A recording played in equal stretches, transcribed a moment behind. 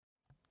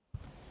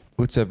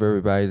What's up,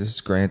 everybody? This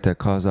is Grant, that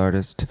cause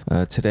artist.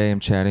 Today I'm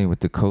chatting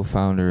with the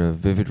co-founder of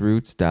Vivid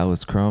Roots,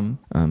 Dallas Crum.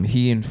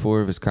 He and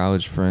four of his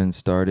college friends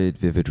started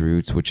Vivid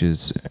Roots, which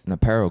is an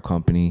apparel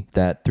company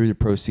that, through the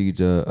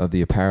proceeds of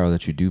the apparel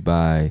that you do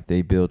buy,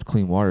 they build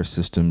clean water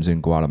systems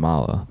in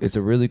Guatemala. It's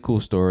a really cool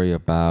story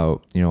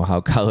about, how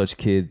college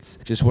kids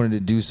just wanted to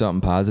do something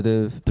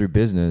positive through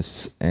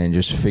business and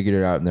just figured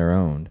it out on their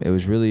own. It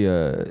was really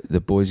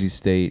the Boise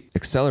State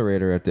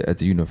accelerator at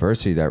the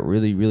university that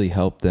really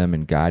helped them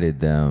and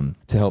guided them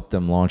to help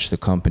them launch the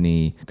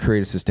company,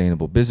 create a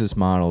sustainable business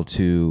model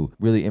to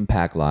really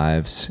impact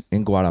lives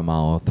in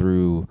Guatemala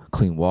through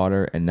clean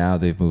water. And now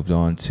they've moved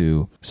on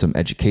to some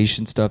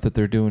education stuff that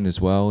they're doing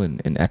as well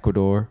in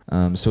Ecuador.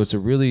 So it's a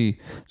really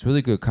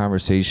good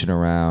conversation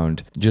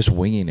around just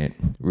winging it,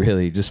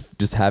 really,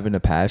 just having a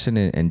passion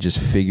and just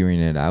figuring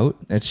it out.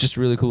 It's just a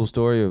really cool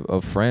story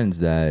of friends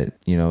that,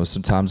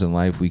 sometimes in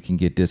life we can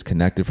get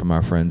disconnected from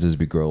our friends as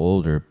we grow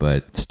older,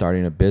 but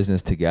starting a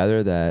business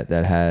together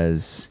that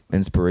has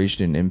inspiration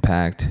and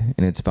impact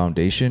in its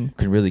foundation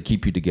can really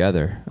keep you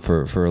together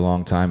for a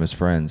long time as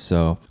friends.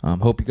 So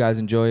hope you guys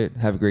enjoy it.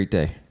 Have a great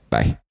day.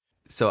 Bye.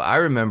 So I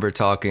remember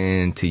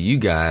talking to you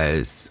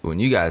guys when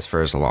you guys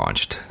first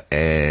launched,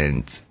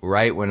 and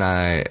right when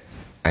I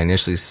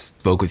initially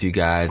spoke with you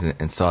guys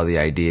and saw the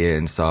idea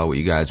and saw what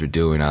you guys were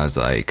doing, I was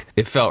like,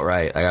 it felt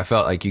right. Like I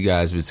felt like you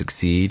guys would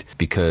succeed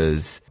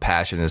because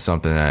passion is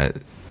something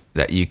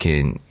that you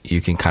can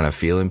kind of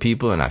feel in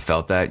people, and I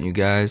felt that in you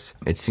guys.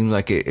 It seemed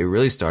like it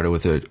really started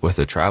with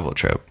a travel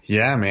trip.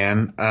 Yeah,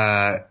 man.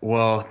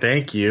 Well,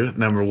 thank you.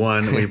 Number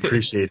one, we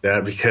appreciate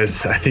that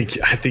because I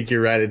think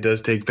you're right. It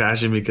does take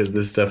passion because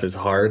this stuff is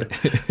hard,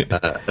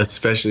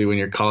 especially when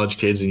you're college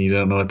kids and you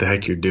don't know what the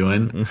heck you're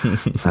doing.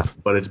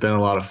 But it's been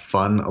a lot of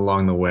fun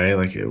along the way.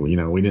 Like, we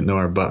didn't know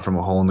our butt from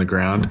a hole in the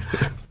ground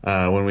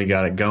when we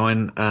got it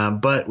going.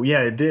 But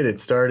yeah, it did. It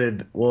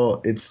started, we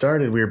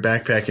were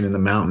backpacking in the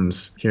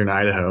mountains here in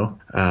Idaho,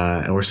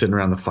 and we're sitting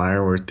around the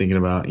fire. We're thinking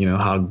about,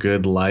 how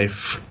good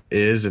life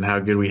is and how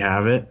good we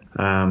have it.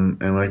 And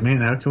we're like,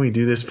 man, how can we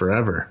do this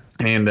forever?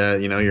 And,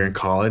 you're in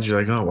college, you're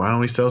like, oh, why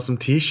don't we sell some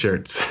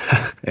T-shirts?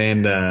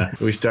 And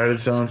we started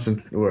selling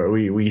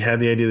we had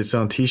the idea of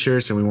selling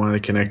T-shirts, and we wanted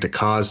to connect a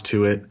cause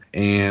to it.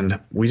 And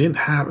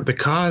the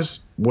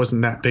cause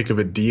wasn't that big of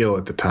a deal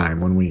at the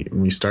time when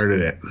we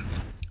started it.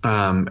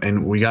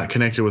 And we got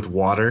connected with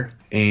water,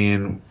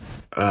 and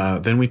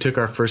then we took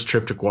our first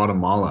trip to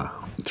Guatemala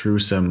through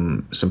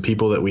some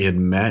people that we had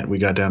met. We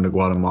got down to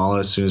Guatemala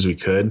as soon as we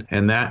could.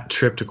 And that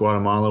trip to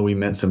Guatemala, we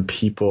met some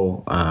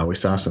people. We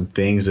saw some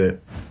things that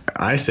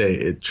I say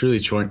it truly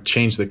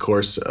changed the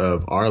course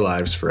of our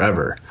lives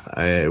forever.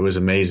 It was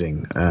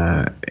amazing.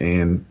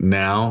 And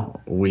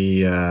now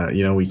we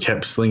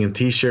kept slinging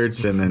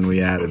T-shirts, and then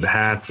we added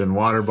hats and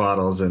water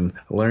bottles and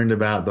learned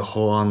about the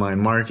whole online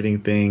marketing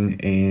thing.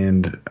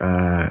 And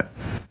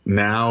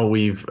now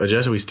we've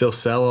adjusted. We still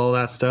sell all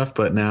that stuff,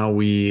 but now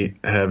we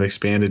have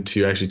expanded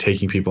to actually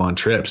taking people on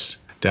trips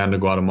down to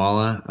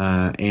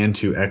Guatemala and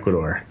to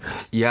Ecuador.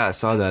 Yeah, I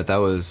saw that.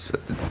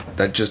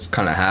 That just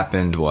kind of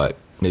happened. What?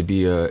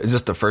 Maybe is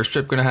this the first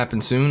trip going to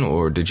happen soon,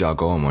 or did y'all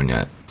go on one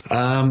yet?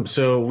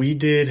 So we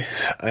did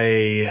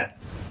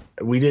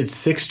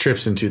 6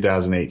 trips in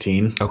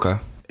 2018. Okay.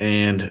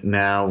 And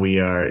now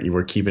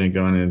we're keeping it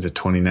going into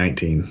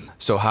 2019.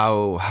 So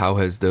how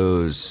has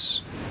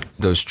those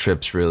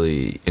trips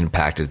really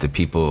impacted the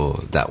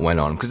people that went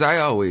on? Because I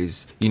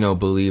always,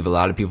 believe a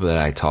lot of people that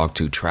I talk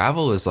to,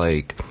 travel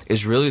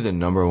is really the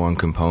number one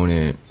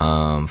component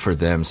for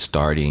them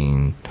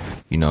starting,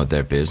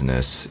 their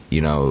business.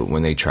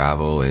 When they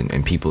travel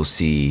and people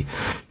see,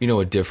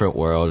 a different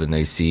world, and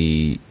they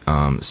see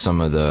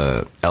some of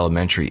the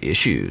elementary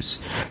issues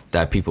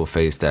that people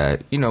face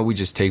that, we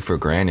just take for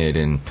granted.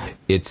 And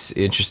it's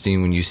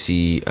interesting when you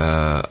see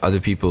other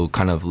people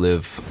kind of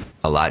live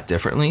a lot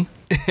differently.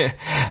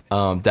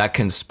 That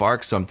can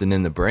spark something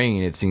in the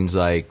brain, it seems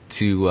like,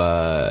 to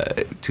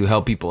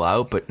help people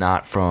out, but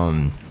not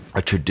from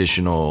a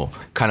traditional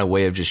kind of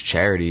way of just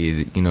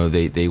charity.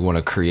 They want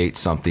to create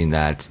something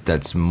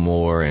that's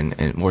more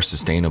and more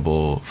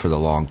sustainable for the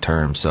long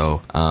term.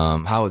 So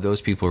how have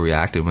those people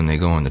reacted when they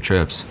go on the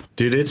trips?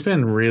 Dude, it's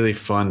been really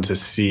fun to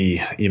see,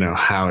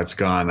 how it's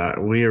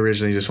gone. We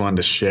originally just wanted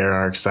to share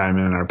our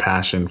excitement and our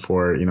passion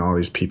for, all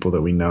these people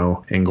that we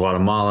know in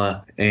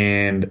Guatemala,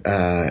 and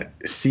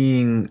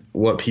seeing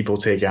what people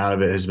take out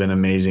of it has been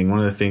amazing. One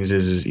of the things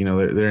is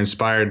they're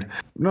inspired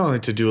not only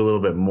to do a little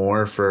bit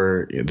more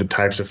for the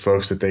types of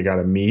folks that they got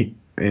to meet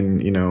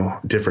in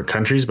different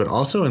countries, but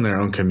also in their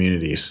own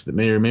communities.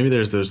 Maybe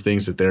there's those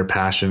things that they're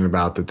passionate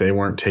about that they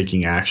weren't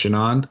taking action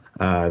on,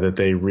 that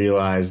they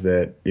realize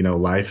that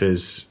life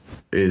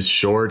is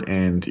short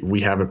and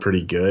we have it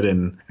pretty good,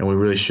 and we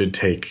really should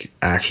take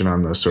action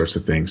on those sorts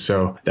of things.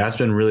 So that's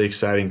been really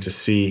exciting to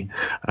see.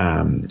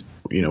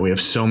 We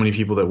have so many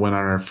people that went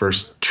on our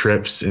first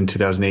trips in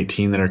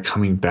 2018 that are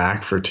coming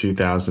back for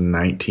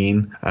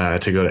 2019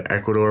 to go to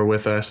Ecuador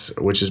with us,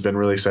 which has been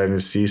really exciting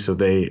to see. So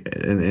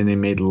they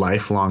made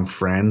lifelong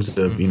friends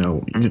of,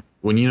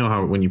 when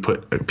you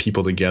put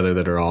people together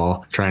that are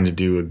all trying to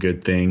do a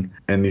good thing,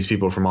 and these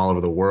people from all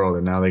over the world,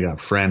 and now they got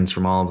friends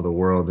from all over the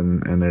world,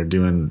 and they're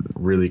doing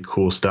really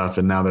cool stuff,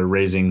 and now they're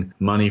raising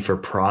money for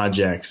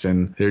projects,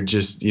 and they're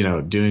just,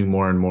 doing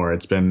more and more.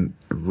 It's been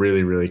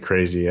really, really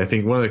crazy. I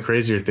think one of the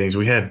crazier things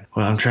we had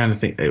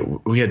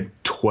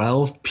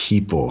 12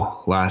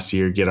 people last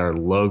year get our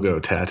logo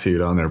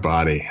tattooed on their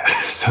body.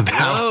 So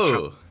that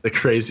was the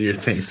crazier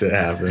things that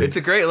happened. It's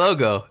a great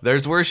logo.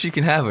 There's worse you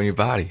can have on your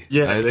body.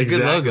 Yeah, it's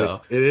exactly. a good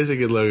logo. It is a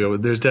good logo,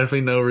 but there's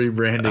definitely no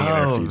rebranding in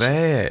our future.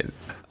 Man.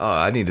 Oh,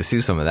 I need to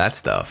see some of that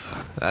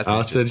stuff.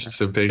 I'll send you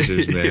some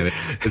pictures, man.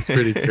 It's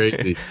pretty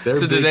crazy.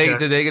 So did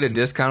they get a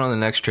discount on the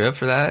next trip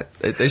for that?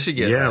 They should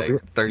get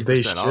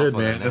 30% off on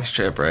the next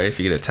trip, right? If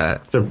you get a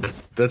tat.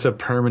 That's a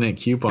permanent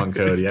coupon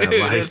code. Yeah,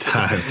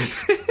 lifetime.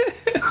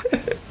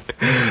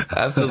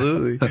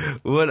 Absolutely.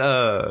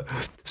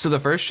 So the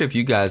first trip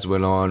you guys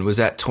went on, was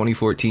that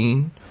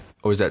 2014?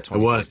 Or was that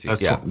 2014? It was.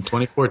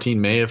 2014.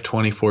 May of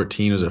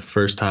 2014 was the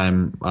first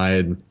time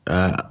I'd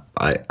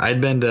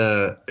been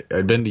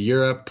to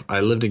Europe. I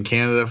lived in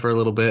Canada for a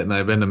little bit, and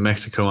I'd been to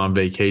Mexico on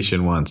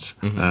vacation once.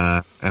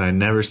 Mm-hmm. And I'd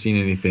never seen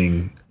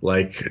anything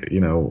like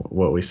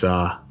what we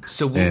saw.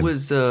 So what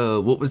was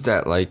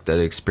that like? That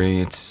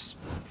experience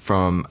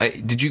from?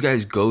 Did you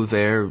guys go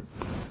there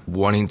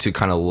wanting to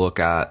kind of look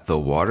at the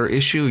water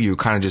issue? You were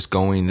kind of just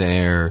going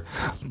there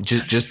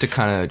just to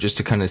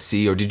kind of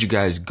see, or did you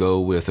guys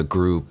go with a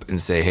group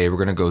and say, hey, we're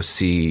going to go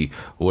see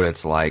what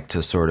it's like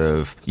to sort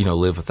of,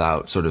 live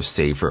without sort of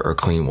safe or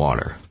clean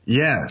water?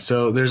 Yeah,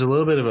 so there's a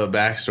little bit of a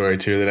backstory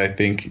to it that I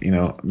think,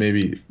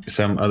 maybe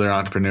some other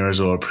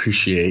entrepreneurs will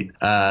appreciate.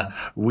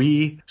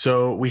 We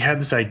had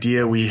this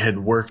idea. We had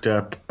worked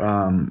up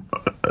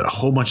a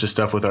whole bunch of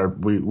stuff with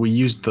we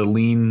used the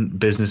lean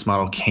business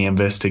model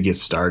Canvas to get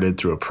started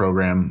through a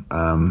program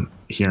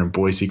here in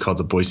Boise called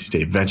the Boise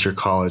State Venture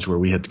College, where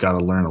we had got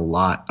to learn a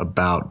lot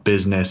about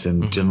business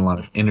and done a lot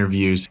of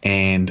interviews.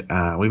 And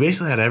we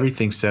basically had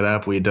everything set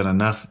up. We had done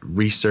enough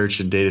research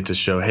and data to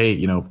show,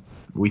 hey,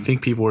 we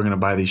think people are going to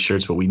buy these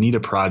shirts, but we need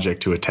a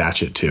project to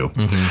attach it to.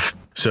 Mm-hmm.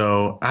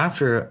 So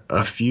after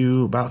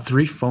about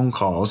 3 phone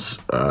calls,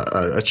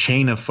 a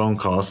chain of phone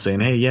calls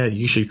saying, hey, yeah,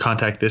 you should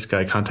contact this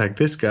guy,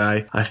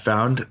 I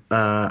found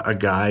a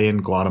guy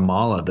in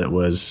Guatemala that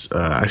was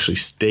actually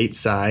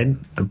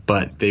stateside,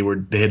 but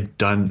they had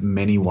done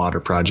many water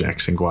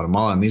projects in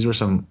Guatemala. And these were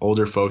some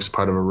older folks,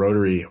 part of a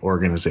Rotary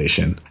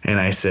organization. And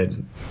I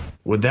said,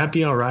 would that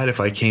be all right if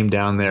I came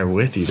down there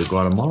with you to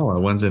Guatemala?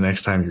 When's the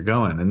next time you're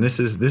going? And this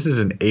is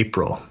in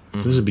April. Mm-hmm.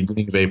 This is the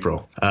beginning of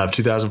April of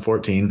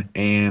 2014.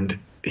 And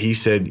he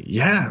said,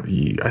 yeah,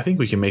 I think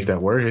we can make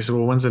that work. I said,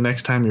 well, when's the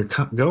next time you're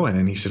going?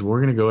 And he said,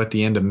 we're going to go at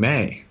the end of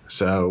May.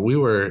 So we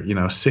were,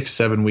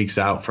 6-7 weeks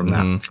out from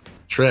that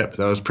trip.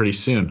 That was pretty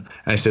soon.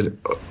 And I said,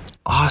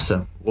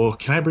 awesome. Well,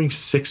 can I bring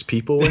 6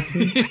 people with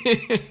me?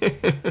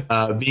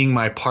 Being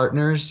my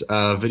partners,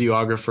 a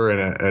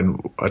videographer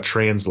and a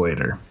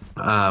translator,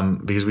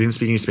 because we didn't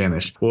speak any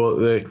Spanish. Well,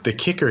 the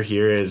kicker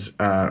here is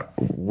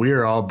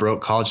we're all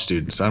broke college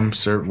students. I'm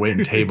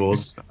waiting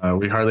tables.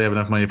 We hardly have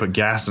enough money to put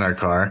gas in our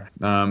car.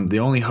 The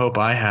only hope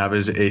I have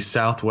is a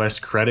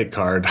Southwest credit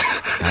card.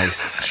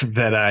 Nice.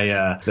 that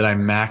I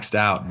maxed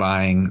out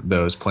buying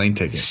those plane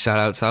tickets. Shout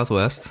out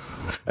Southwest.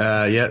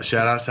 Yeah,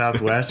 shout out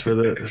Southwest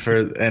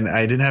and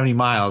I didn't have any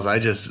miles. I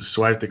just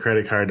swiped the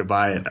credit card to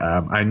buy it.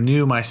 I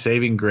knew my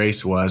saving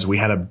grace was we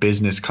had a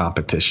business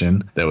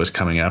competition that was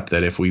coming up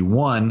that if we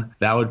won,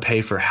 that would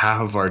pay for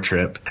half of our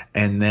trip.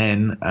 And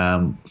then,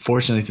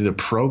 fortunately, through the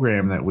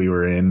program that we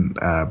were in,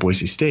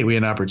 Boise State, we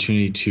had an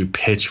opportunity to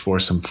pitch for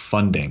some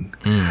funding,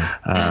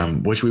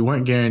 which we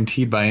weren't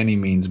guaranteed by any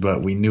means,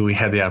 but we knew we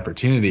had the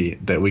opportunity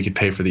that we could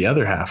pay for the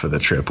other half of the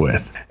trip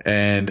with.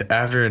 And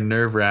after a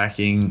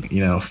nerve-wracking,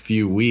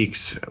 few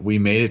weeks, we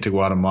made it to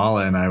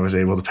Guatemala, and I was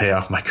able to pay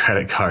off my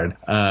credit card.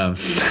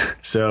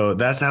 So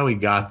that's how we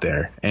got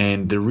there.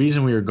 And the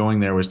reason we were going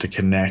there was to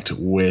connect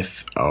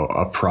with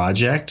a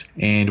project.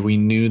 And we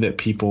knew that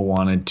people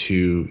wanted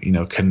to,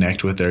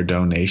 connect with their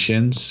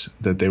donations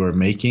that they were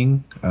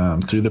making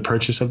through the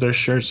purchase of their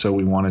shirts. So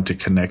we wanted to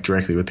connect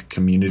directly with the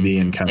community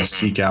and kind of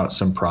seek out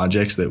some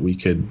projects that we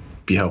could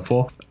be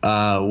helpful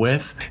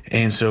with.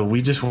 And so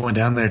we just went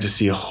down there to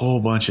see a whole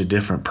bunch of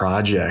different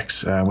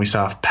projects. We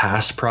saw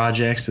past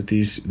projects that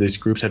these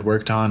groups had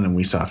worked on, and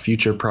we saw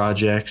future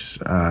projects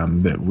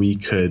that we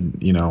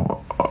could,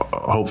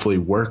 hopefully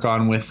work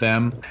on with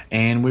them.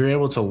 And we were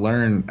able to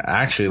learn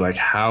actually like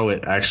how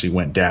it actually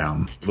went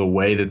down, the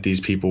way that these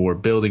people were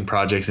building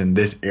projects in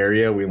this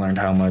area. We learned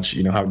how much,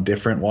 how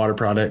different water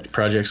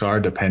projects are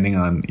depending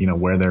on,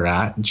 where they're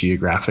at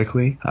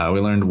geographically. We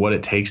learned what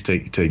it takes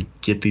to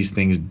get these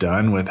things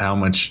done, with how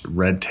much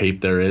red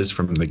tape there is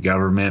from the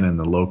government and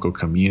the local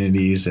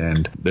communities.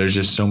 And there's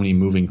just so many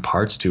moving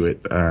parts to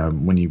it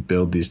when you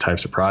build these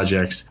types of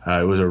projects.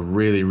 It was a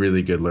really,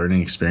 really good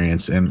learning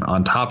experience. And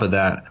on top of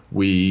that,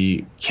 we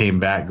we came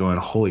back going,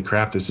 holy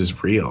crap, this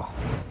is real.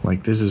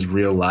 Like, this is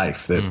real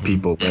life that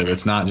people live.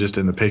 It's not just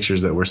in the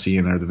pictures that we're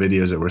seeing or the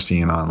videos that we're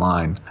seeing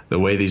online. The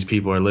way these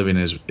people are living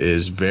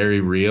is very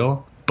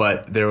real.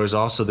 But there was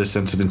also this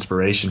sense of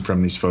inspiration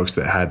from these folks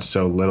that had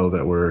so little,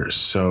 that were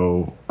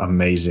so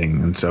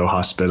amazing and so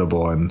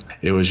hospitable. And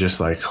it was just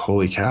like,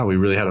 holy cow, we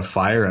really had a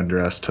fire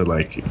under us to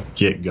like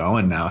get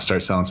going now,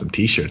 start selling some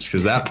T-shirts.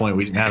 Because at that point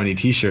we didn't have any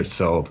T-shirts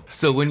sold.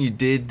 So when you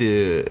did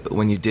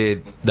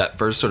that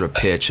first sort of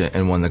pitch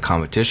and won the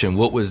competition,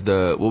 what was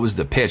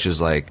the pitch? It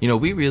was like,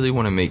 we really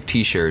want to make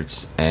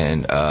T-shirts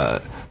and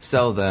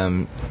sell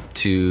them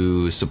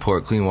to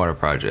support clean water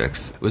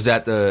projects. Was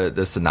that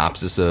the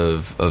synopsis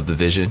of the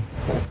vision?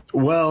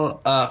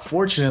 Well,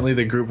 fortunately,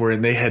 the group we're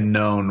in, they had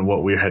known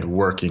what we had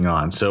working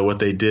on. So what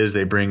they did is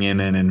they bring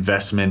in an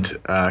investment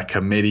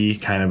committee,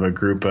 kind of a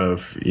group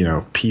of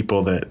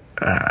people that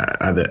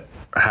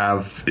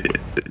have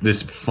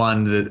this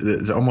fund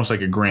that's almost like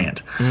a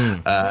grant.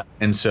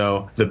 And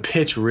so the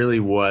pitch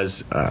really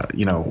was,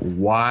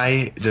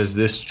 why does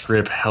this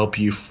trip help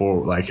you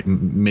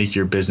make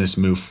your business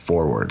move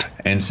forward?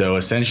 And so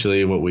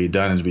essentially what we'd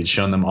done is we'd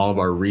shown them all of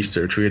our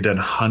research. We had done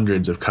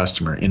hundreds of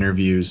customer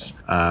interviews.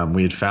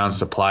 We had found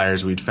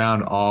suppliers. We'd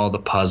found all the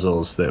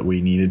puzzles that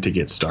we needed to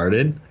get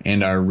started.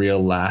 And our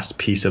real last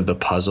piece of the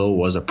puzzle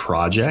was a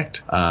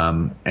project.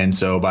 And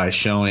so by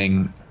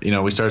showing,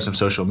 we started some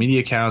social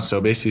media accounts.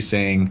 So basically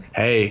saying,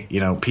 hey,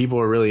 people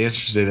are really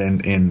interested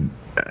in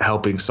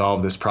helping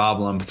solve this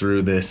problem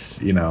through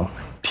this,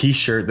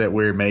 T-shirt that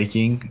we're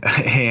making.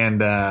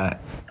 And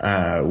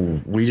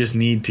we just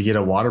need to get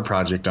a water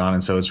project on.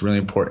 And so it's really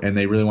important. And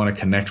they really want to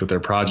connect with their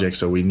project.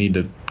 So we need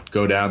to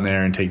go down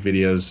there and take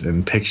videos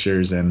and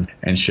pictures and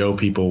show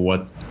people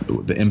what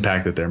the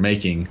impact that they're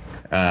making.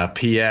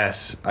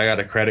 P.S. I got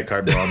a credit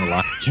card bill on the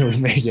line. Can we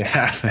make it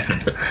happen?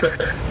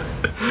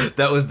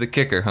 That was the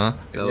kicker, huh?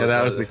 Yeah,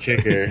 that was the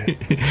kicker.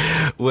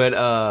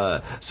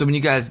 So when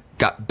you guys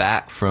got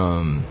back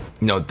from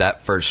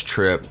that first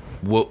trip,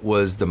 what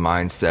was the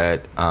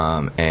mindset,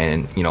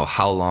 and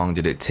how long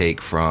did it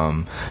take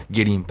from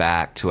getting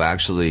back to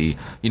actually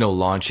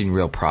launching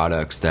real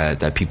products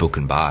that people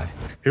can buy?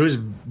 It was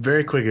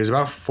very quick. It was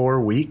about 4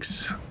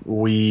 weeks.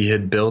 We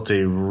had built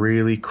a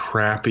really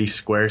crappy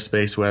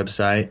Squarespace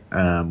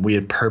website. We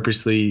had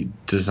purposely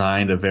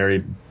designed a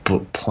very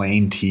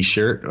plain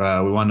T-shirt.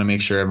 We wanted to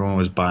make sure everyone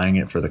was buying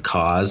it for the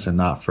cause and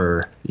not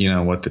for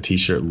what the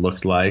T-shirt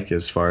looked like,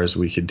 as far as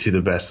we could do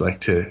the best, like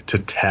to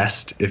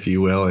test, if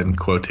you will, in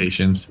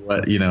quotations,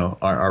 what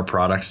our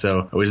products.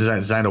 So we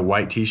designed a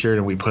white T-shirt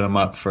and we put them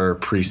up for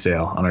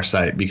pre-sale on our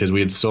site because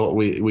we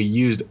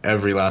used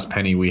every last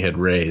penny we had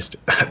raised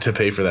to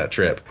pay for that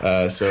trip.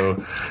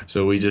 So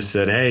we just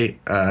said, hey,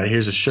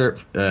 here's a shirt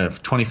for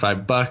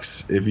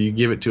 $25. If you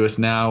give it to us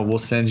now, we'll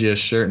send you a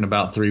shirt in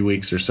about 3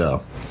 weeks or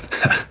so.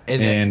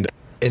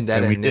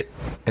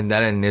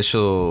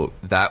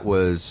 That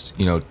was,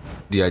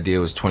 the idea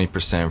was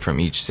 20% from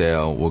each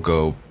sale will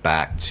go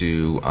back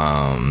to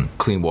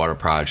clean water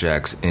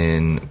projects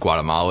in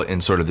Guatemala,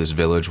 in sort of this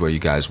village where you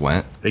guys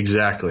went.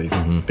 Exactly.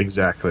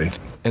 Exactly.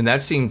 And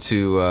that seemed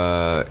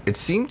to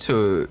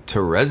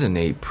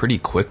resonate pretty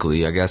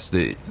quickly. I guess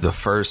the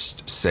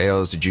first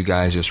sales, did you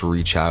guys just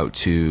reach out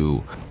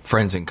to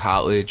friends in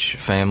college,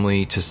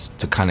 family,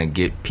 to kind of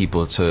get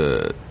people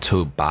to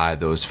buy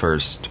those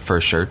first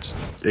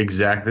shirts?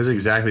 Exactly. That's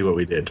exactly what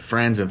we did.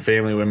 Friends and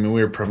family. I mean,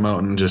 we were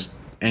promoting just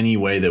any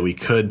way that we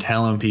could,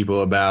 telling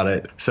people about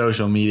it,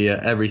 social media,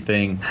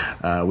 everything.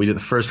 We did the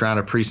first round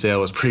of pre-sale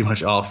was pretty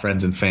much all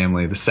friends and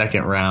family. The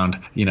second round,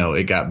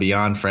 it got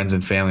beyond friends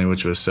and family,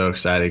 which was so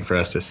exciting for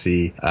us to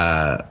see.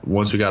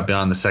 Once we got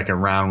beyond the second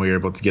round, we were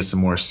able to get some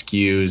more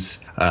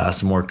SKUs,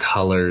 some more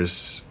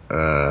colors,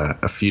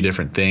 a few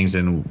different things,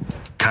 and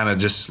kind of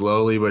just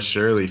slowly but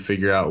surely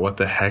figure out what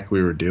the heck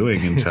we were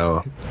doing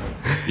until,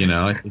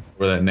 I think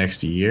for that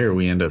next year,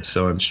 we end up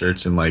selling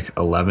shirts in like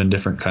 11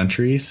 different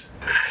countries.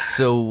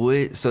 So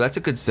that's a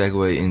good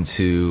segue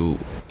into,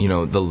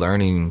 the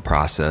learning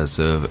process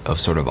of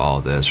sort of all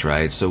this,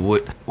 right? So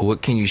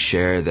what can you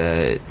share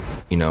that,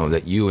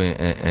 that you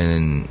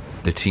and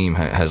the team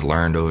has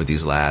learned over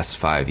these last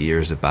 5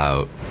 years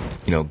about,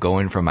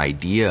 going from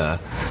idea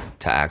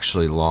to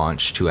actually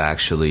launch to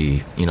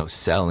actually,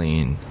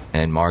 selling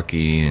and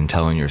marketing and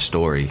telling your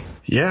story?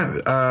 Yeah,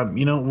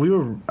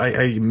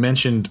 I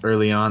mentioned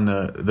early on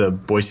the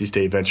Boise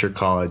State Venture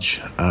College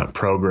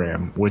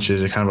program, which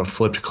is a kind of a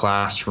flipped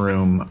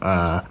classroom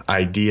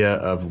idea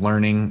of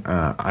learning.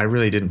 I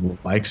really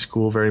didn't like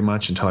school very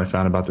much until I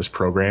found about this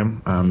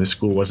program. This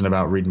school wasn't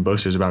about reading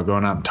books. It was about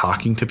going out and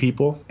talking to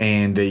people.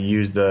 And they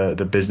use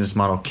the business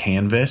model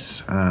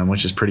Canvas,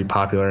 which is pretty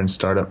popular in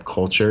startup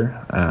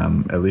culture.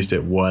 At least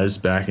it was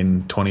back in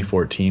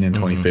 2014 and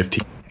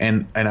 2015.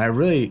 And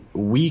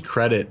we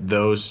credit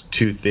those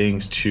two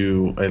things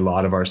to a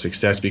lot of our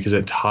success, because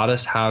it taught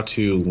us how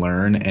to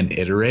learn and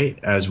iterate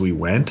as we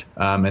went,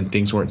 and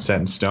things weren't set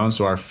in stone.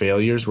 So our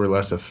failures were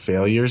less of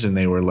failures and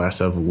they were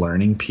less of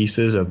learning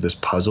pieces of this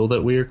puzzle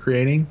that we were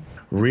creating.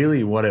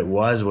 Really what it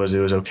was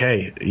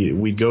okay.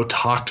 We'd go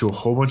talk to a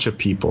whole bunch of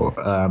people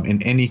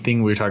in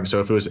anything we were talking.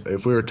 So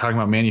if we were talking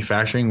about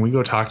manufacturing, we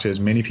go talk to as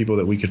many people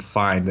that we could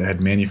find that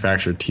had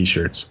manufactured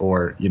T-shirts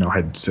or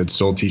had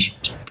sold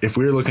T-shirts. If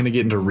we were looking to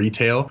get into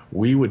retail,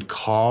 we'd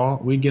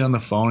get on the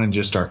phone and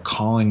just start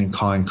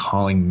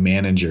calling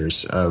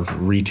managers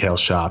of retail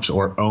shops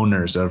or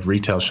owners of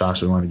retail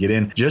shops we want to get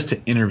in, just to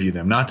interview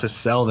them, not to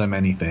sell them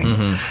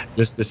anything,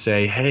 just to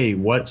say, hey,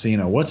 what's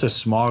a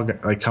small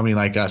company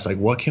like us, like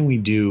what can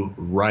we do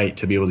right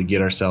to be able to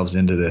get ourselves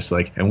into this?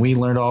 And we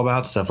learned all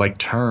about stuff like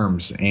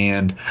terms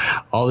and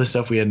all this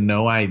stuff. We had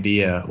no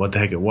idea what the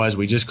heck it was.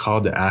 We just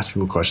called to ask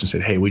people questions,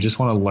 said, hey, we just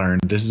want to learn.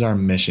 This is our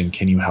mission.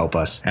 Can you help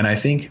us? And I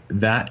think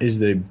that is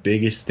the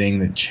biggest thing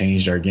that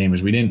changed our game.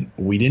 Is we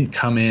didn't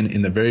come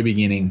in the very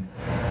beginning.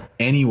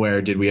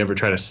 Anywhere did we ever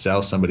try to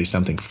sell somebody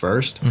something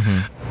first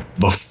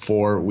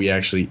before we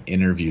actually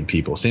interviewed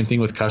people? Same thing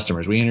with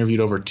customers. We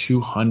interviewed over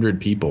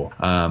 200 people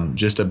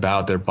just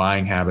about their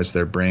buying habits,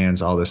 their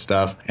brands, all this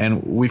stuff.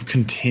 And we've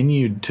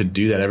continued to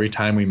do that every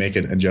time we make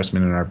an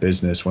adjustment in our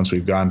business. Once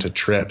we've gone to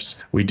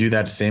trips, we do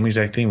that same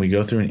exact thing. We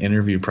go through an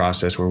interview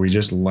process where we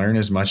just learn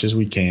as much as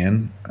we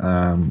can.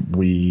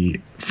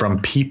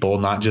 From people,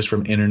 not just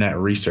from internet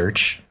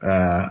research.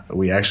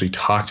 We actually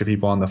talk to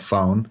people on the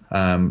phone.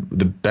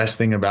 The best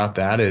thing about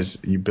that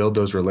is you build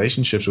those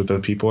relationships with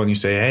those people and you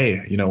say,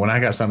 hey, when I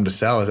got something to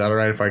sell, is that all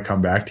right if I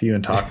come back to you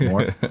and talk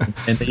more?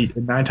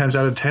 And 9 times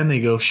out of 10, they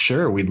go,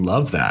 sure, we'd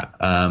love that.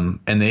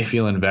 And they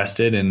feel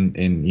invested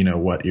in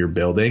what you're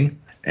building.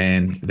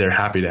 And they're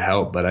happy to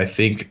help. But I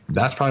think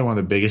that's probably one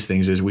of the biggest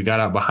things is we got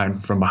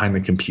out from behind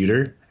the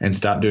computer and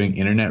stopped doing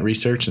internet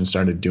research and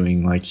started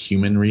doing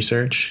human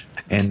research.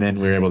 And then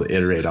we were able to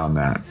iterate on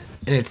that.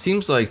 And it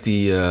seems like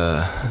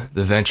the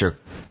venture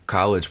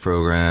college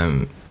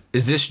program,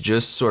 is this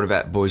just sort of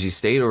at Boise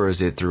State, or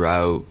is it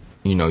throughout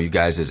you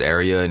guys'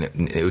 area,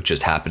 and it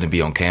just happened to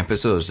be on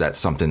campus? Or is that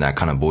something that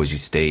kind of Boise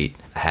State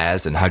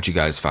has? And how'd you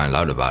guys find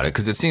out about it?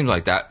 Because it seemed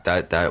like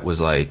that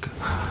was a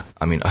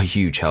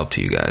huge help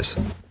to you guys.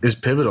 Is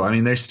pivotal.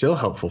 They're still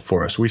helpful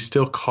for us. We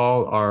still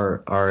call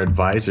our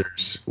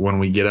advisors when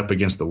we get up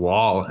against the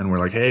wall and we're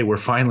like, hey, we're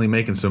finally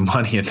making some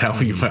money and now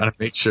we've got to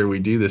make sure we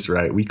do this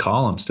right. We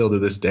call them still to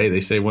this day. They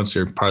say once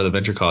you're part of the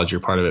venture college,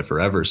 you're part of it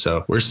forever.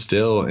 So we're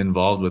still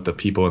involved with the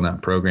people in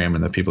that program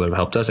and the people that have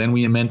helped us, and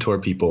we mentor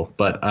people.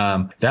 But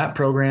that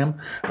program,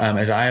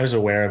 as I was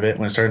aware of it,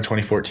 when it started in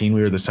 2014,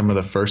 we were some of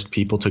the first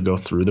people to go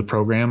through the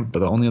program. But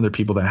the only other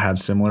people that had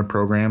similar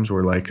programs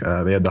were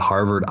they had the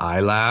Harvard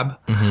iLab.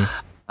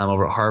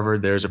 Over at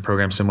Harvard, there's a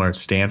program similar at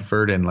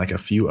Stanford and a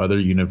few other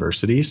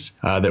universities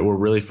that were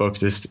really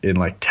focused in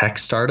tech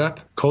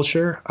startup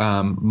culture.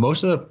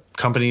 Most of the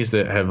companies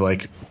that have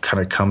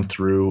kind of come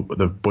through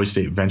the Boise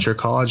State Venture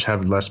College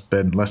have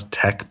been less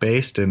tech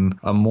based and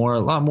a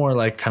lot more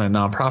kind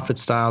of nonprofit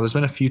style. There's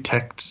been a few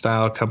tech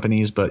style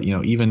companies, but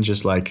even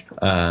just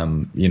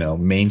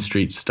Main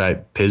Street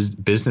type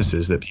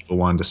businesses that people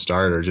wanted to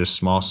start, or just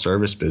small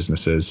service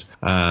businesses.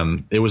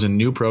 It was a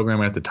new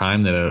program at the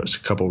time that a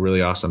couple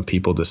really awesome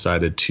people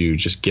decided to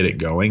just get it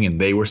going, and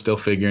they were still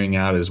figuring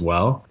out as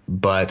well.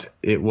 But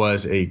it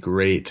was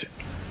just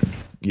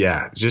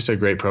a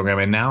great program.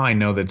 And now I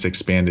know that's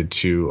expanded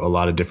to a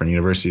lot of different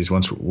universities.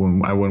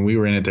 When we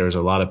were in it, there was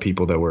a lot of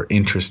people that were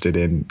interested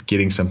in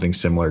getting something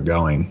similar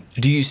going.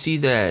 Do you see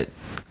that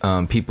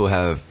people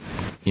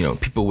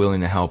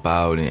willing to help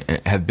out and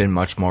have been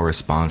much more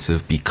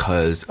responsive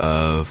because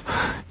of,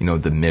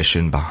 the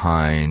mission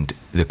behind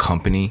the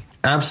company?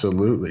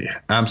 Absolutely.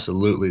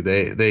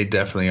 They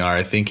definitely are.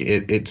 I think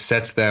it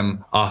sets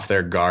them off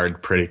their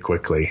guard pretty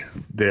quickly.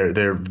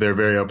 They're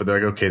very open.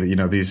 They're like, okay,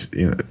 these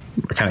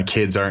kind of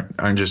kids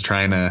aren't just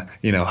trying to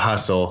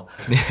hustle,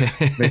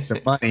 make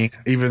some money.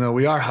 Even though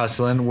we are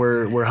hustling,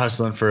 we're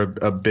hustling for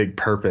a big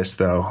purpose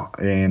though.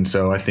 And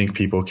so I think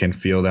people can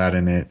feel that,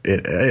 and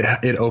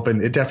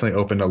it definitely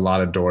opened a lot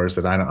of doors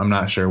that I'm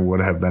not sure would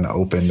have been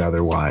opened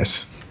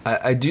otherwise.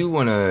 I do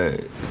want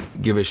to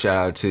give a shout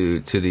out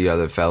to the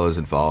other fellows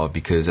involved,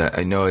 because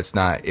I know it's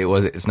not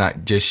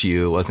just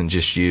you. It wasn't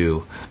just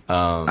you.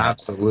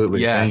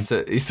 Absolutely. Yeah.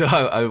 So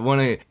I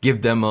want to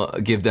give them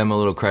a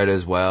little credit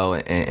as well,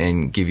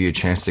 and give you a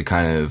chance to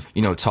kind of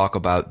talk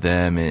about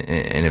them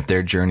and if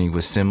their journey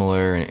was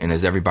similar, and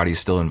is everybody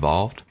still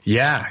involved?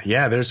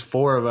 Yeah. There's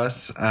 4 of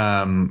us.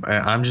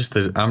 I'm just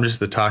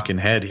the talking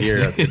head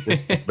here,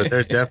 but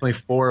there's definitely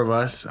 4 of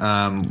us.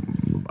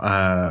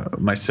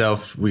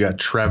 Myself, we got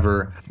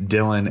Trevor,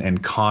 Dylan,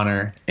 and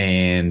Connor,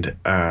 and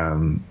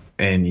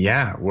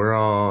yeah, we're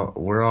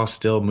all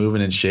still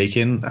moving and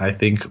shaking. I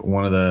think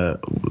one of the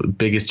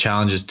biggest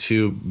challenges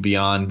too,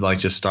 beyond like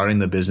just starting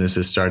the business,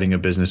 is starting a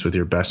business with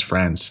your best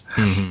friends,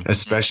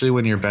 especially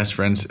when you're best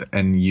friends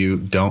and you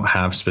don't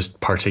have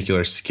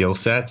particular skill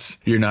sets.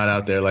 You're not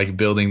out there like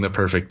building the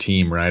perfect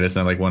team, right? It's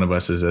not like one of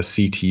us is a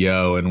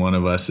CTO and one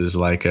of us is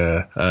like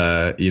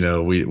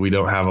we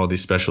don't have all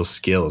these special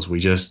skills. We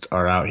just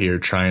are out here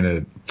trying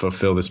to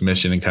fulfill this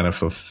mission and kind of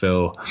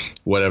fulfill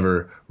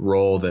whatever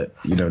role that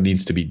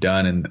needs to be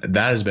done, and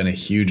that has been a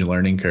huge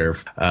learning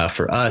curve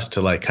for us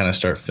to like kind of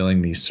start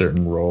filling these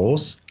certain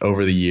roles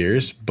over the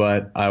years.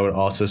 But I would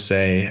also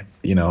say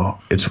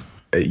it's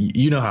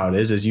how it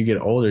is. As you get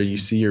older, you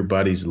see your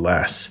buddies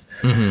less.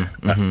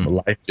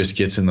 Life just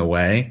gets in the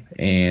way,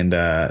 and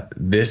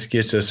this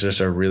gives us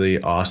just a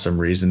really awesome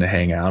reason to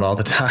hang out all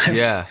the time.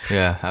 Yeah,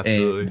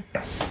 absolutely.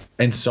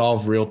 And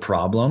solve real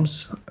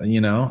problems,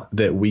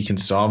 that we can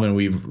solve. And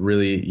we've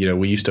really,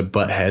 we used to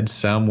butt heads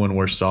some when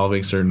we're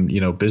solving certain,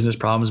 business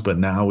problems, but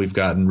now we've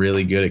gotten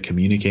really good at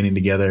communicating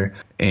together.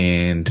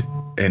 And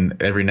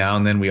every now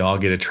and then we all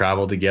get to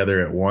travel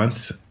together at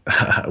once,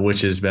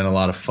 which has been a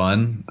lot of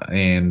fun.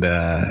 And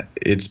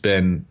it's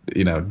been,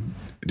 dude,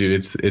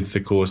 it's the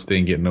coolest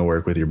thing getting to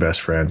work with your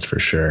best friends for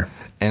sure.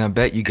 And I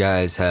bet you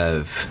guys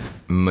have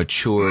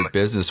matured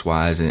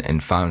business-wise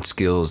and found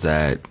skills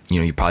that,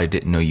 you probably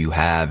didn't know you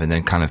have, and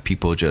then kind of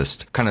people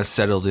just kind of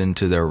settled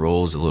into their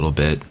roles a little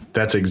bit.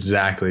 That's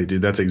exactly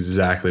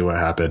what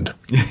happened.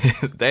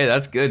 Hey,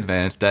 that's good,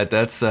 man.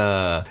 That's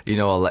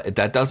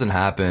that doesn't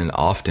happen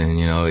often.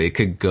 It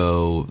could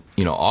go,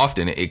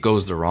 often it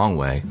goes the wrong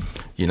way.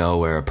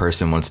 Where a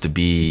person wants to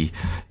be,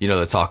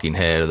 the talking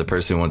head, or the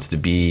person wants to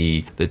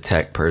be the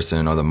tech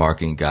person or the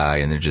marketing guy,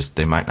 and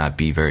they might not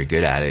be very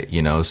good at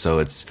it, So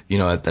it's,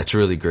 that's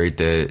really great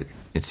that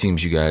it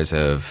seems you guys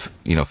have,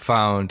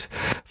 found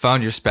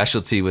your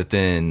specialty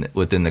within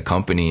the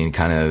company and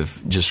kind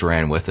of just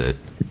ran with it.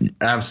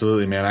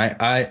 Absolutely, man.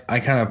 I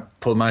kind of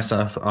pulled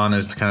myself on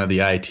as kind of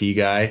the IT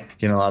guy,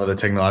 a lot of the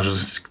technological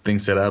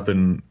things set up.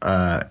 And,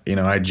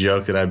 I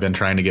joke that I've been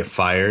trying to get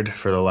fired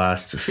for the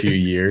last few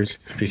years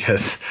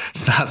because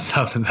it's not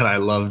something that I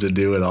love to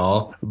do at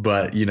all.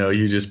 But,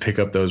 you just pick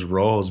up those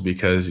roles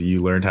because you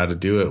learned how to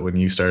do it when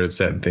you started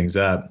setting things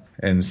up.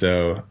 And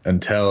so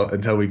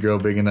until we grow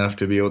big enough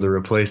to be able to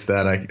replace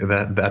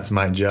that's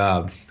my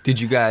job.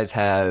 Did you guys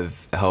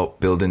have help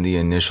building the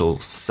initial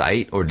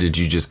site, or did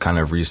you just kind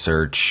of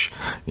research,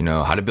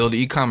 how to build an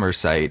e-commerce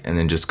site and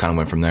then just kind of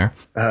went from there?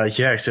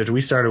 Yeah, except we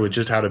started with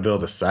just how to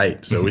build a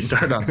site. So we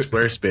started on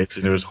Squarespace,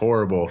 and it was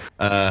horrible.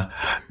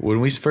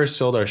 When we first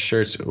sold our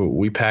shirts,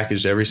 we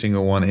packaged every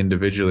single one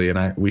individually,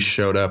 and we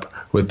showed up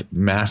with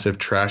massive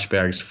trash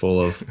bags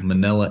full of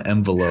manila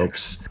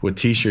envelopes with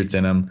T-shirts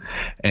in them,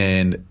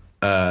 and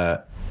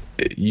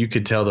you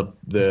could tell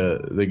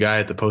the guy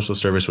at the postal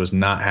service was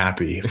not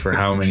happy for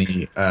how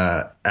many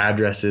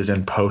addresses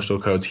and postal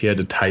codes he had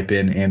to type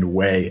in and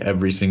weigh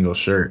every single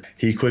shirt.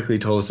 He quickly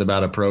told us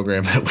about a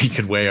program that we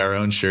could weigh our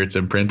own shirts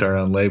and print our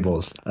own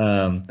labels.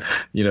 So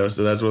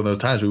that's one of those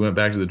times we went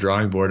back to the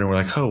drawing board and we're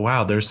like, oh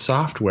wow, there's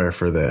software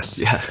for this.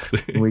 Yes.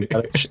 we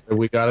got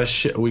a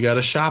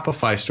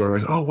Shopify store.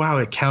 Like, oh wow,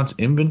 it counts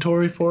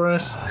inventory for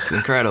us. That's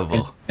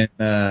incredible.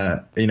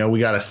 And we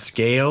got a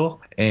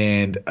scale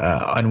and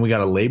we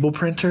got a label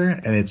printer,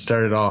 and it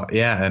started all,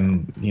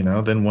 and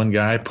then one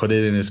guy put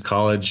it in his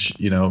college,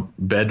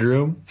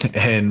 bedroom,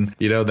 and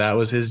that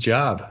was his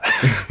job.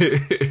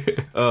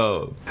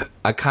 Oh,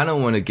 I kind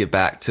of want to get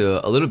back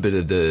to a little bit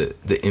of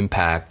the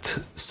impact.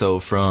 So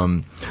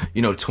from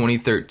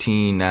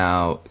 2013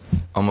 now,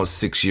 almost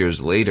 6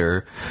 years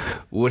later,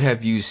 what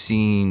have you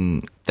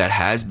seen that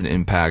has been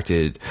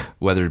impacted,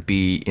 whether it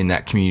be in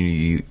that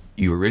community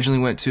you originally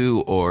went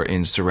to or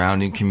in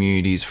surrounding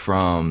communities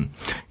from,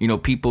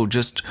 people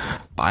just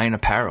buying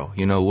apparel?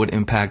 What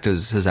impact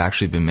has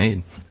actually been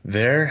made?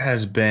 There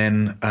has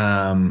been,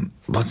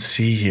 let's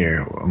see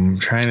here. I'm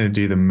trying to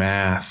do the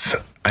math.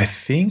 I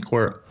think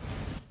we're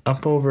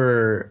up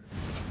over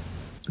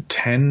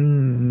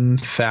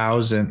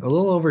 10,000, a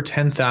little over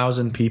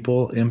 10,000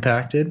 people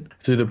impacted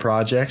through the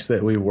projects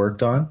that we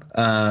worked on.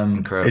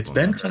 Incredible. It's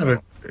been kind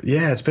of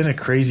it's been a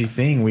crazy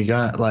thing. We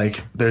got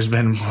there's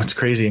been, what's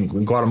crazy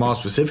in Guatemala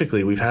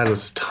specifically, we've had a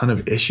ton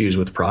of issues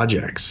with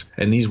projects,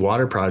 and these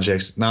water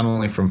projects, not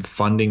only from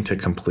funding to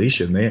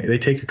completion, they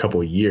take a couple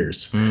of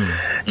years.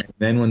 And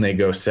then when they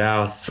go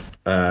south,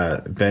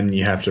 then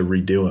you have to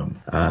redo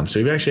them.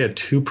 So we've actually had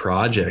 2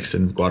 projects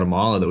in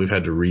Guatemala that we've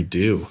had to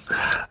redo,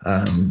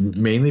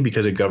 mainly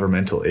because of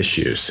governmental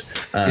issues.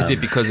 Is it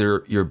because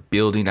you're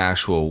building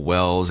actual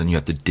wells and you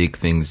have to dig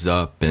things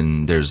up,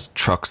 and there's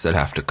trucks that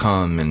have to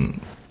come and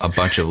a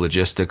bunch of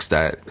logistics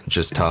that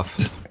just tough?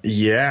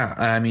 Yeah.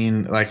 I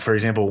mean, for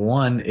example,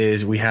 one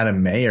is we had a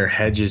mayor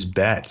hedge his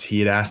bets. He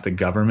had asked the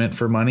government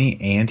for money,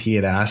 and he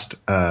had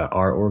asked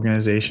our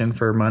organization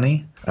for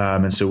money.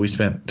 And so we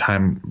spent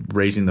time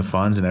raising the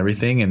funds and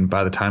everything. And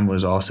by the time it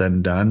was all said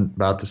and done,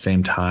 about the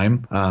same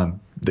time,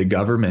 the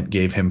government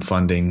gave him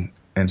funding,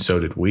 and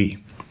so did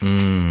we.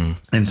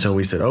 And so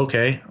we said,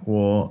 okay,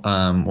 well,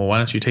 why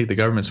don't you take the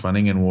government's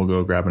funding and we'll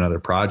go grab another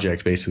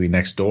project basically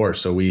next door.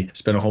 So we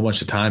spent a whole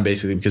bunch of time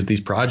basically because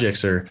these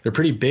projects they're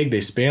pretty big.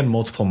 They span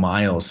multiple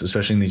miles,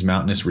 especially in these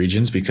mountainous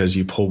regions, because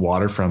you pull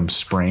water from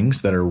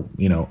springs that are,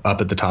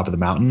 up at the top of the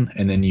mountain.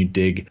 And then you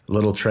dig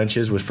little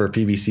trenches for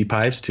PVC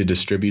pipes to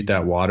distribute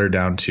that water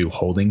down to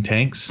holding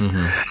tanks.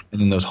 And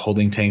then those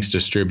holding tanks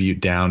distribute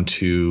down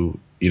to,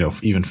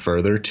 even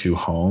further to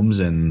homes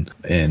and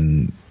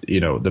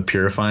the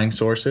purifying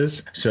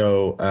sources.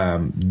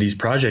 So these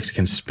projects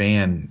can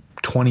span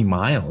 20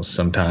 miles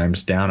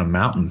sometimes down a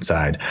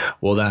mountainside.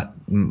 Well, that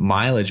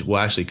mileage will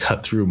actually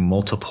cut through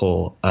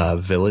multiple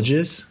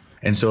villages.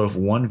 And so if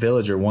one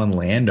village or one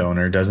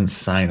landowner doesn't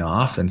sign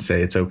off and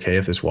say it's okay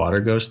if this water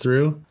goes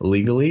through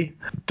legally,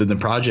 then the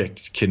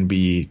project can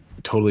be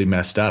totally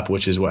messed up,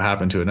 which is what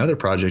happened to another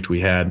project we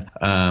had.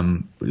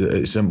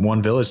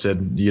 One village said,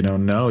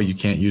 no, you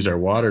can't use our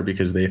water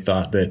because they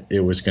thought that it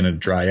was going to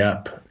dry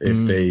up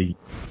if they used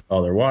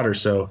all their water.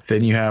 So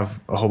then you have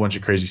a whole bunch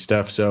of crazy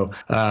stuff. So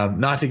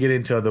not to get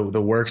into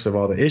the works of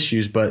all the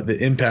issues, but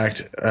the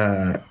impact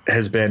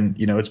has been,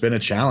 it's been a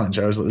challenge.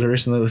 I was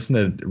recently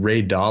listening to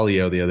Ray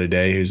Dalio the other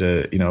day, who's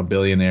a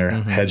billionaire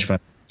hedge fund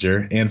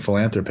manager and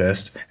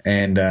philanthropist,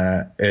 and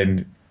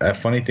a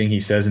funny thing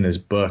he says in his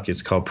book,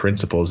 it's called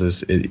Principles,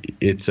 is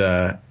it's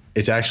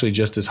actually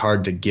just as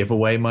hard to give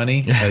away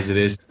money as it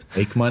is to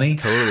make money.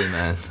 Totally,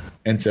 man.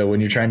 And so when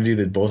you're trying to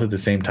do both at the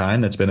same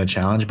time, that's been a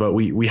challenge. But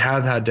we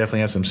have definitely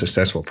had some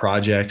successful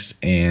projects,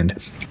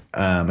 and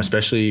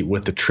especially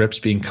with the trips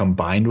being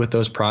combined with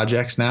those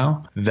projects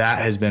now, that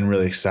has been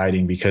really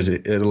exciting because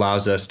it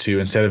allows us to,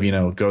 instead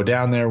of go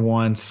down there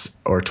once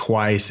or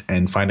twice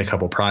and find a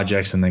couple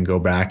projects and then go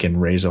back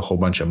and raise a whole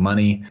bunch of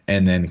money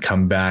and then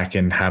come back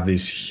and have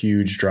these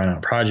huge drawn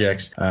out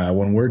projects.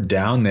 When we're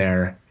down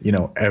there,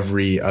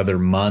 every other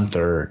month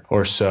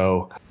or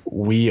so,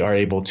 we are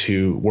able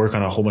to work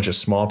on a whole bunch of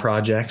small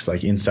projects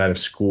like inside of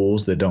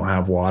schools that don't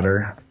have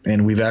water.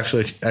 And we've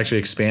actually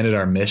expanded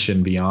our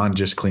mission beyond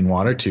just clean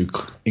water to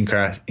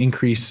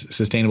increase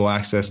sustainable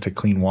access to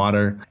clean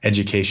water,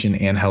 education,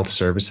 and health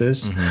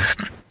services.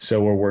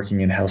 So we're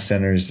working in health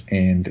centers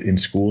and in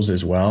schools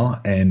as well,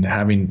 and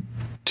having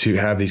to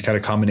have these kind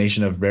of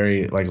combination of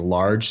very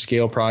large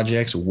scale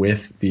projects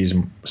with these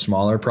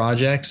smaller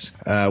projects.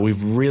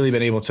 We've really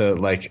been able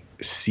to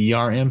see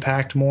our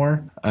impact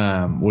more,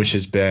 which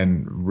has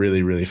been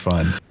really, really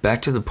fun.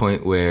 Back to the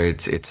point where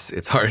it's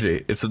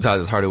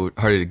sometimes harder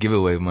to give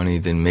away money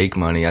than make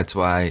money. That's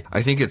why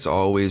I think it's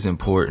always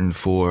important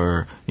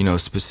for,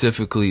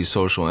 specifically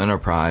social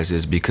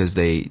enterprises, because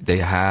they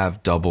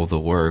have double the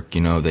work.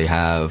 They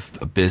have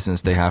a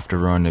business they have to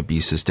run to be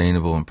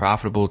sustainable and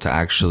profitable, to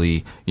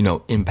actually,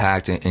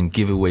 impact and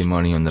give away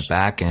money on the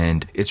back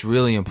end. It's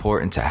really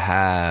important to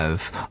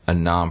have a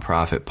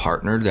nonprofit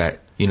partner that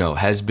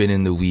has been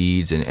in the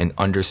weeds and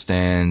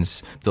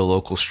understands the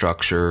local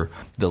structure,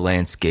 the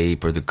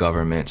landscape, or the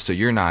government. So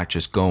you're not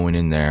just going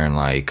in there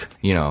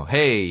and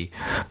hey,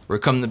 we're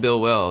coming to Bill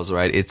Wells,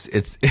 right?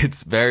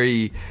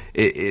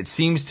 It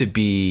seems to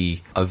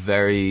be a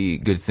very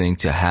good thing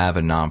to have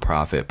a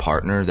nonprofit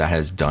partner that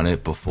has done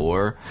it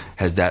before.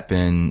 Has that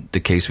been the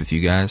case with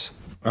you guys?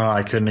 Oh,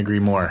 I couldn't agree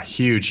more.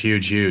 Huge,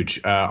 huge,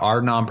 huge.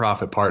 Our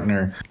nonprofit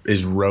partner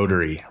is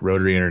Rotary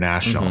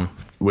International,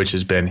 which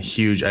has been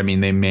huge. I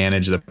mean, they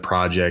manage the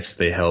projects.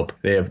 They help.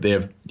 They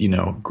have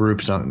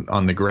groups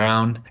on the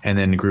ground, and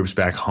then groups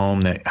back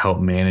home that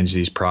help manage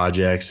these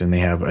projects. And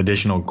they have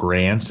additional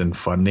grants and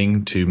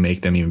funding to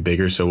make them even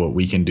bigger. So what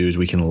we can do is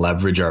we can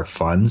leverage our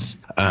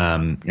funds.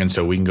 And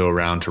so we can go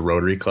around to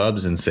Rotary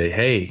clubs and say,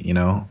 hey,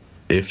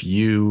 if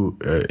you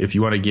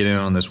want to get in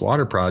on this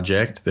water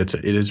project, it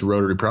is a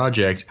Rotary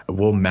project,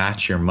 we'll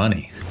match your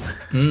money.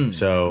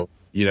 So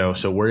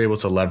we're able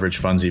to leverage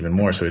funds even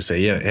more. So we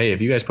say, hey,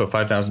 if you guys put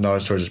 $5,000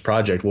 towards this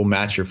project, we'll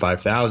match your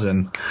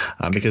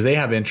 $5,000 because they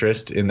have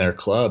interest in their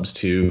clubs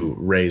to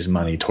raise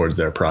money towards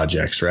their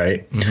projects,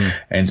 right?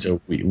 And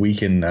so we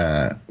can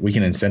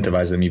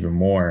incentivize them even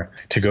more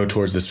to go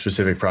towards the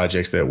specific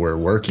projects that we're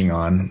working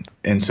on.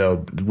 And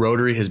so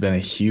Rotary has been a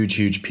huge,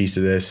 huge piece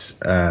of this,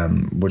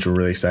 which we're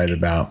really excited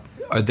about.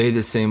 Are they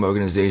the same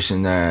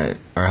organization that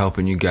are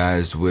helping you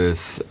guys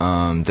with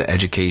the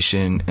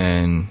education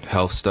and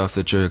health stuff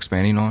that you're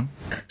expanding on?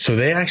 So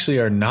they actually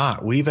are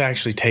not. We've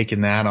actually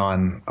taken that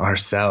on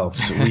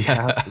ourselves. We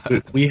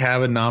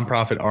have a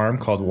nonprofit arm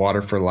called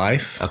Water for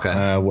Life,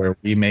 where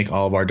we make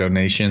all of our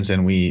donations.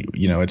 And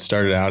it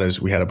started out as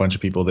we had a bunch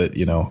of people that,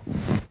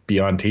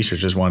 beyond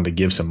t-shirts, just wanted to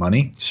give some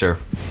money. Sure.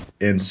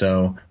 And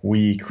so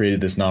we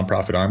created this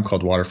nonprofit arm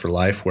called Water for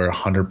Life, where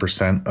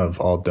 100% of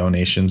all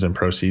donations and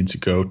proceeds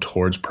go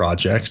towards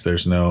projects.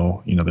 There's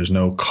no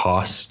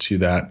cost to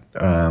that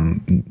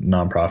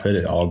nonprofit.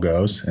 It all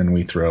goes, and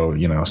we throw,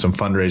 some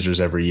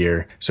fundraisers every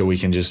year so we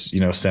can just,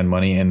 send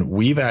money. And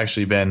we've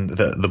actually been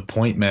the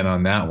point men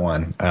on that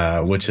one,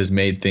 which has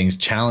made things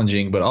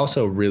challenging, but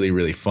also really,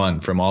 really fun.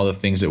 From all the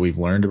things that we've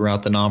learned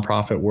about the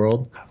nonprofit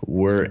world,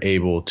 we're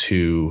able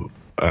to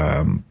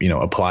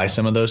apply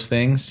some of those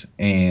things.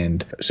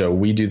 And so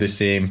we do the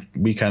same.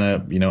 We kind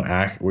of,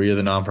 we're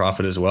the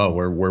nonprofit as well.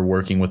 We're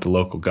working with the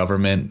local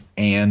government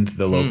and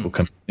the local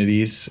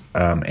communities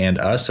and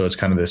us. So it's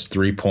kind of this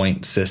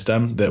 3-point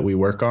system that we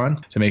work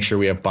on to make sure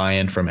we have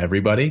buy-in from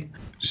everybody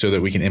so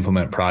that we can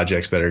implement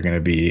projects that are going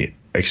to be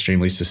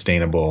extremely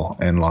sustainable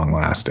and long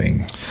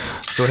lasting.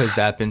 So has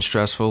that been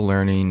stressful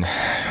learning?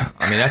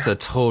 I mean, that's a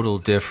total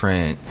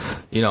different,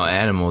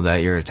 animal that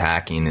you're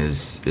attacking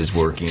is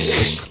working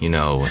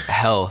in,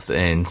 health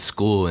and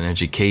school and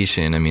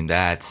education. I mean,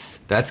 that's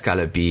got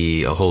to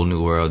be a whole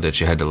new world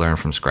that you had to learn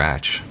from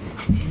scratch.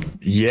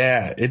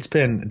 Yeah, it's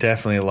been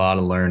definitely a lot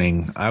of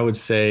learning. I would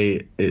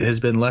say it has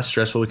been less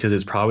stressful because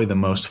it's probably the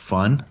most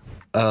fun.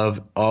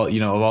 Of all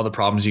the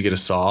problems you get to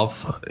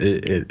solve,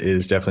 it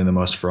is definitely the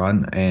most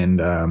fun. And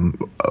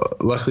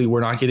luckily,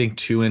 we're not getting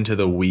too into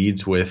the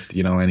weeds with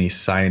any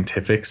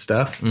scientific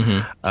stuff.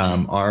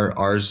 Mm-hmm.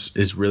 Ours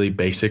is really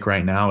basic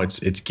right now.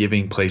 It's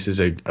giving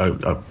places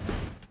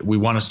we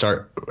want to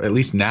start, at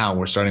least now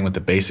we're starting with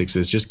the basics,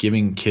 is just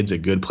giving kids a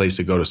good place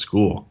to go to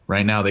school.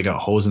 Right now they got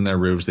holes in their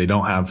roofs. They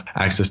don't have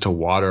access to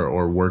water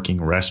or working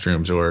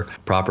restrooms or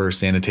proper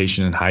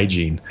sanitation and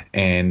hygiene.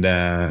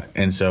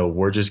 And so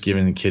we're just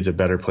giving the kids a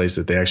better place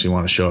that they actually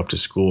want to show up to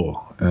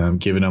school,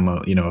 giving them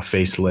a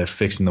facelift,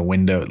 fixing the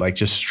window, like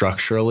just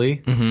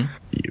structurally,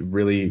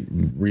 really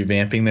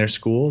revamping their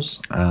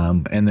schools.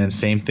 And then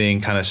same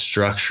thing, kind of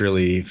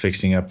structurally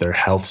fixing up their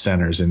health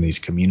centers in these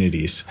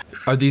communities.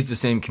 Are these the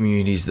same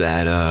communities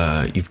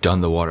that you've done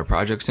the water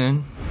projects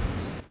in?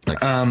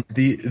 They're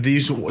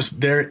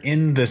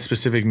in the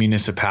specific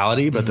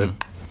municipality, but the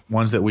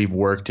ones that we've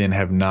worked in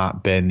have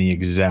not been the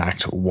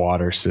exact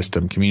water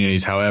system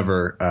communities.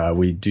 However,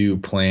 we do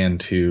plan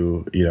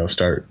to,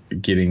 start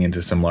getting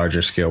into some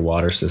larger scale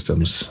water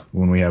systems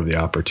when we have the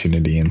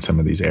opportunity in some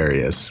of these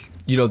areas.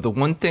 The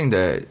one thing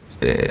that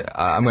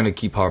I'm going to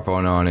keep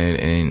harping on it,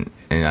 and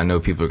I know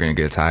people are going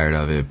to get tired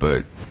of it,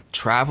 but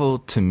travel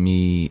to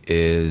me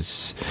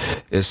is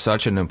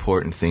such an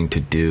important thing to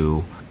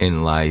do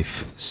in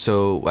life.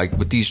 So like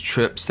with these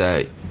trips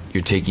that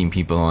you're taking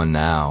people on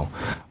now,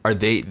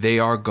 they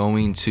are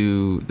going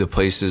to the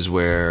places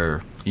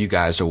where you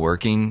guys are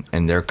working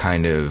and they're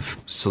kind of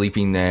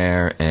sleeping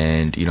there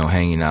and,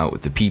 hanging out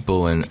with the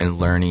people and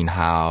learning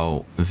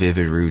how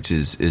Vivid Roots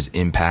is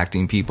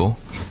impacting people?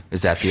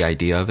 Is that the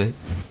idea of it?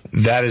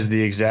 That is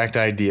the exact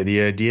idea.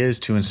 The idea is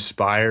to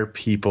inspire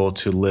people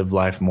to live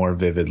life more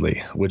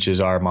vividly, which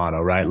is our motto,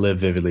 right? Live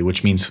vividly,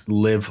 which means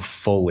live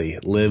fully,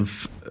 live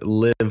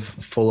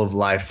full of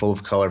life, full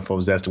of color, full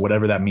of zest,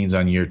 whatever that means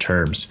on your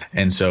terms.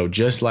 And so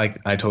just like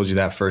I told you,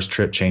 that first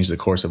trip changed the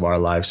course of our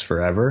lives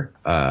forever.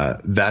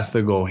 That's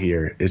the goal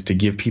here, is to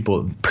give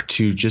people,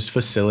 to just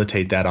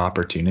facilitate that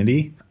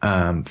opportunity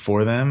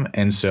for them.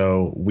 And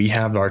so we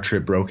have our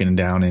trip broken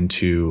down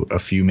into a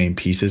few main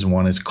pieces.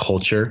 One is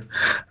culture.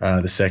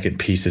 The second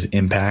piece is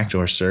impact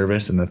or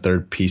service. And the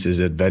third piece is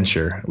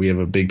adventure. We have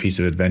a big piece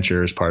of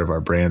adventure as part of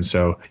our brand.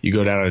 So you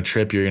go down on a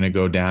trip, you're going to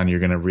go down, you're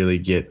going to really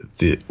get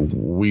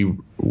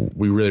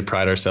we really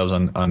pride ourselves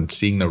on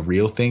seeing the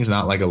real things,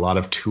 not like a lot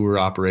of tour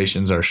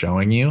operations are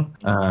showing you.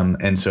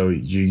 And so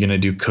you're going to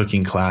do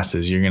cooking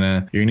classes. You're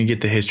going to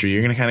get the history.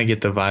 You're going to kind of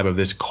get the vibe of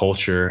this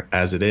culture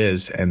as it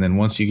is. And then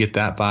once you get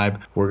that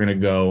vibe, we're going to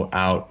go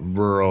out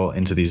rural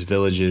into these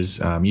villages.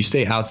 You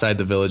stay outside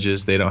the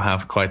villages. They don't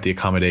have quite the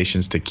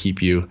accommodations to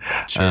keep you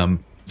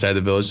inside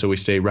the village, so we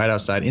stay right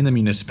outside in the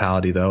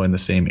municipality, though, in the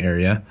same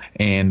area.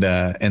 And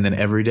then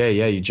every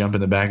day, you jump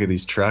in the back of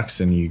these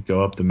trucks and you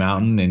go up the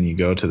mountain and you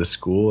go to the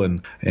school.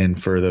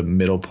 And for the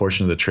middle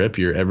portion of the trip,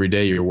 every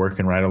day you're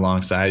working right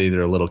alongside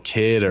either a little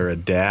kid or a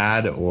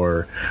dad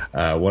or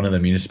one of the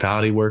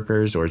municipality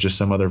workers or just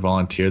some other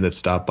volunteer that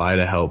stopped by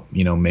to help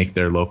make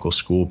their local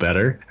school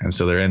better. And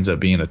so there ends up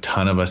being a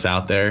ton of us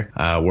out there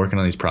working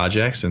on these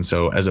projects. And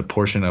so as a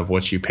portion of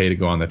what you pay to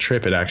go on the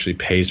trip, it actually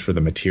pays for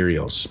the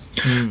materials.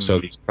 So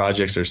these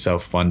projects are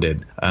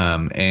self-funded.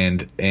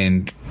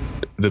 And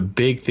the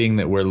big thing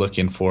that we're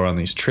looking for on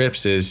these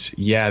trips is,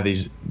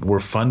 we're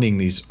funding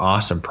these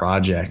awesome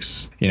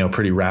projects,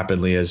 pretty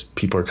rapidly as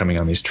people are coming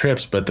on these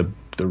trips. But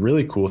the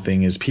really cool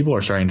thing is people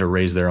are starting to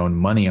raise their own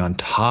money on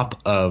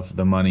top of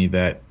the money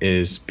that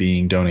is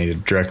being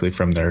donated directly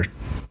from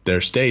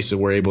their stay. So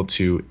we're able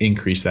to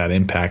increase that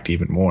impact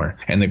even more.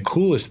 And the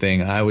coolest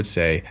thing I would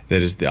say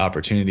that is the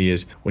opportunity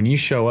is when you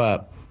show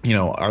up,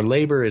 our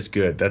labor is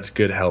good. That's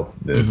good help.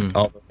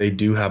 They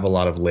do have a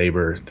lot of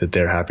labor that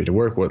they're happy to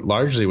work with.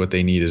 Largely what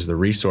they need is the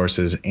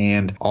resources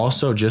and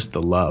also just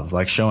the love,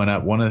 like showing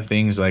up. One of the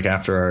things, like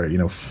after our,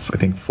 I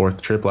think 4th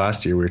trip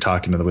last year, we were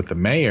talking with the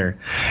mayor,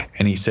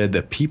 and he said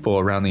that people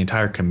around the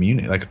entire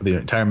community, like the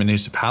entire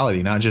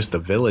municipality, not just the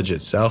village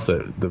itself,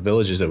 the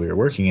villages that we were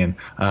working in,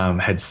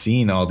 had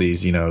seen all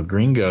these,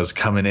 gringos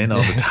coming in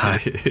all the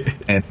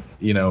time.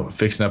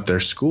 fixing up their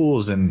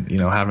schools and,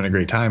 having a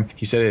great time.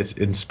 He said it's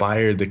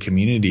inspired the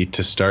community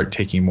to start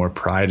taking more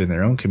pride in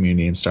their own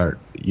community and start,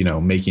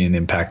 making an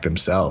impact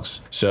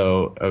themselves.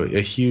 So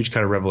a huge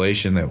kind of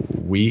revelation that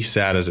we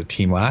sat as a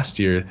team last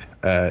year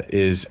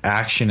is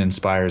action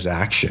inspires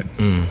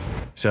action.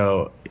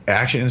 So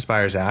action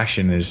inspires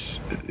action is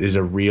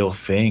a real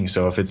thing.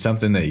 So if it's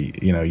something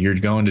that you're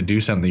going to do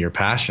something that you're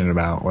passionate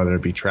about, whether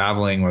it be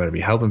traveling, whether it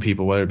be helping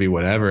people, whether it be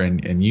whatever,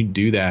 and you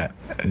do that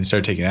and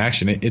start taking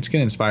action, it's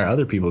going to inspire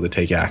other people to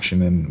take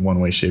action in one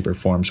way, shape, or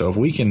form. So if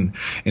we can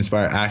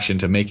inspire action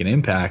to make an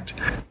impact,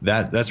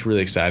 that's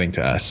really exciting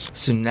to us.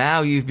 So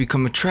now you've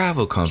become a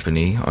travel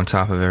company on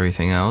top of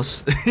everything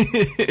else.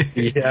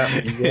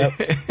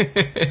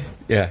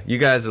 Yeah, you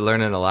guys are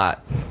learning a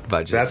lot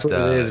by just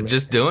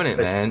doing it,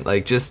 man.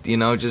 Like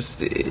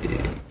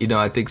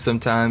I think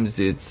sometimes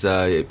it's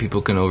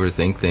people can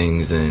overthink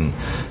things, and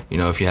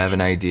if you have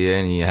an idea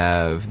and you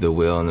have the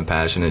will and the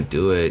passion to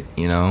do it,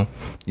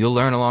 you'll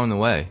learn along the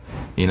way.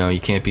 You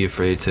can't be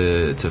afraid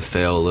to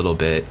fail a little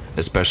bit,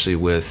 especially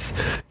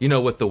with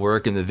with the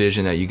work and the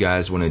vision that you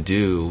guys want to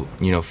do.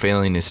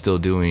 Failing is still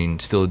doing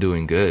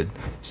good.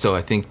 So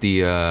I think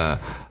the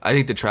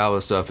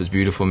travel stuff is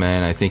beautiful,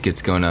 man. I think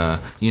it's gonna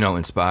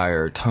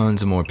inspire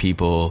tons of more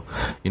people.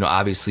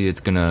 Obviously it's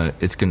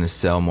gonna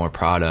sell more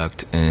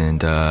product,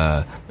 and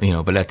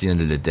but at the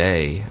end of the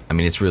day, I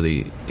mean, it's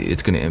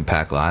gonna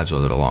impact lives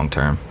over the long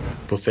term.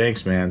 Well,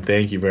 thanks, man.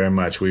 Thank you very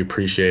much. We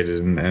appreciate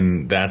it,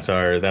 and that's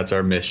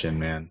our mission,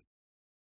 man.